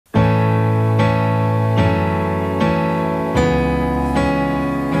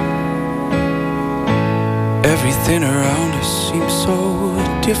Everything around us seems so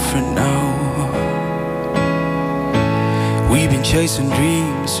different now. We've been chasing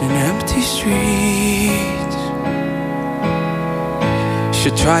dreams in empty streets.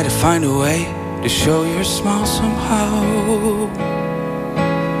 Should try to find a way to show your smile somehow.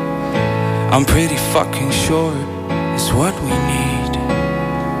 I'm pretty fucking sure it's what we need.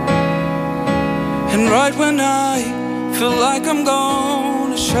 And right when I feel like I'm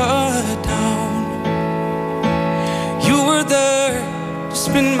gonna shut down, you were there to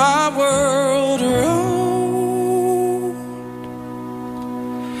spin my world around.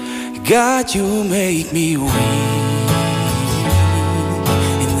 God, you make me weak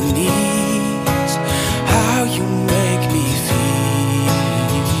in the knees. How you make me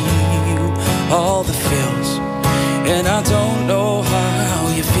feel all the feels. And I don't know how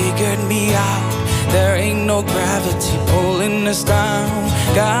you figured me out. There ain't no gravity pulling us down.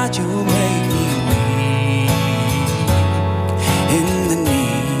 God, you make me weak in the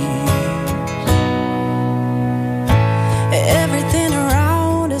knees. Everything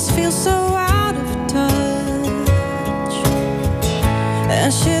around us feels so out of touch,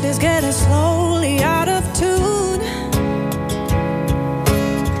 and shit is getting slowly out of tune.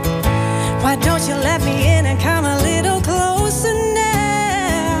 Why don't you let me in and come a little closer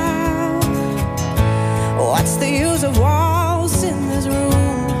now? What's the use of walls in this room?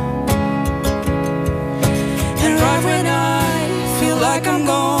 And right when I feel like I'm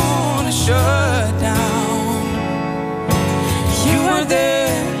gonna shut down, you were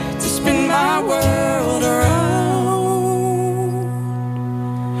there to spin my world around.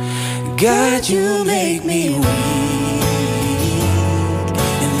 God, you make me weak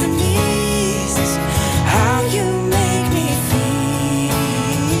in the knees. How you make me feel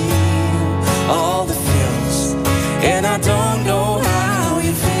all the feels. And I don't know how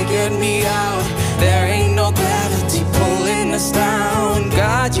you figured me out. There ain't no gravity pulling us down.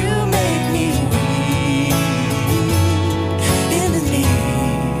 God, you make me weak in the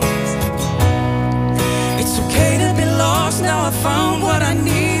knees. It's okay to be lost, now I found what I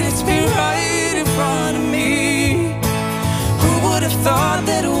need. It's been right in front of me. Who would have thought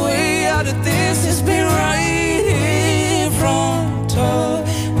that a way out of this has been right in front of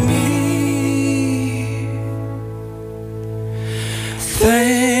me?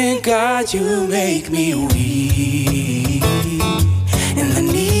 Thank God you make me weak in the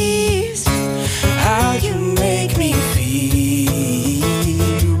knees. How you make me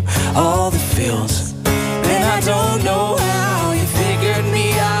feel all the feels. And I don't know how you figured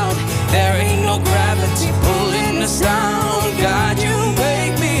me out. There ain't no gravity pulling us down. God, you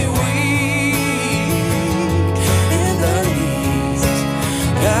make me weak in the knees.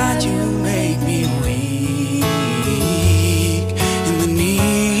 God, you make me weak in the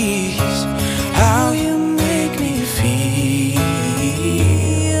knees. How you make me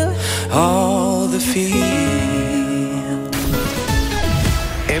feel all the feel.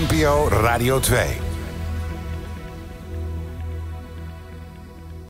 NPO Radio 2.